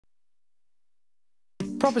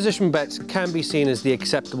Proposition bets can be seen as the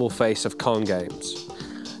acceptable face of con games.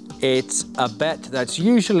 It's a bet that's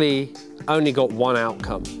usually only got one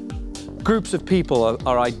outcome. Groups of people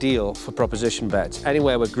are ideal for proposition bets,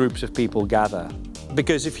 anywhere where groups of people gather.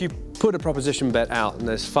 Because if you put a proposition bet out and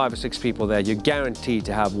there's 5 or 6 people there, you're guaranteed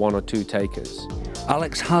to have 1 or 2 takers.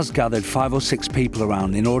 Alex has gathered 5 or 6 people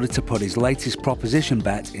around in order to put his latest proposition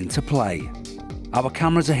bet into play. Our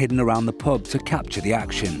cameras are hidden around the pub to capture the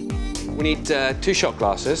action. We need 2 shot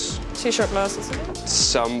glasses. 2 shot glasses.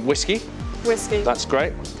 Some whiskey. Whiskey. That's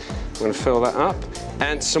great. I'm going to fill that up.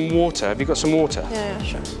 And some water. Have you got some water? Yeah,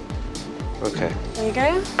 sure. OK. There you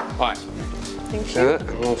go. All right. Thank you.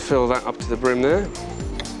 And we'll fill that up to the brim there.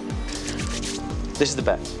 This is the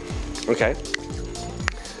bet. OK.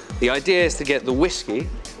 The idea is to get the whiskey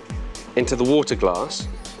into the water glass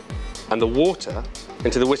and the water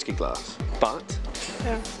into the whiskey glass. But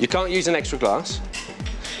you can't use an extra glass,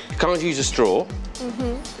 you can't use a straw,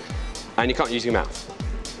 and you can't use your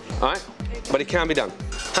mouth. All right? But it can be done.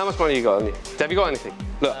 How much money you got on you? Have you got anything?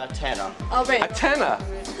 Look. A tenner. I'll wait. A tenner?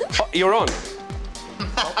 Oh, you're on.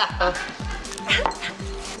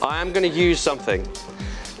 I am going to use something.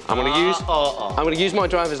 I'm going to use my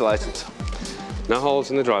driver's license. No holes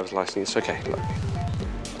in the driver's license. Okay, look.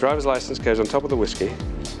 Driver's license goes on top of the whiskey.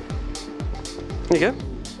 There you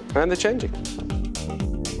go. And they're changing.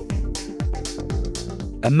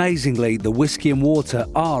 Amazingly, the whiskey and water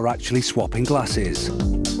are actually swapping glasses.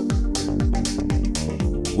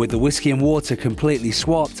 With the whiskey and water completely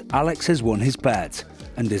swapped, Alex has won his bet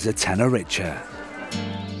and is a tenner richer.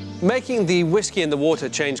 Making the whiskey and the water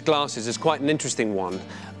change glasses is quite an interesting one.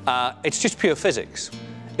 It's just pure physics.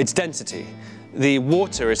 It's density. The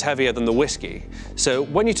water is heavier than the whiskey. So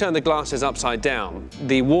when you turn the glasses upside down,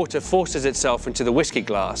 the water forces itself into the whiskey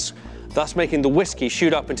glass, thus making the whiskey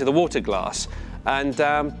shoot up into the water glass. And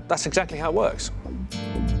that's exactly how it works.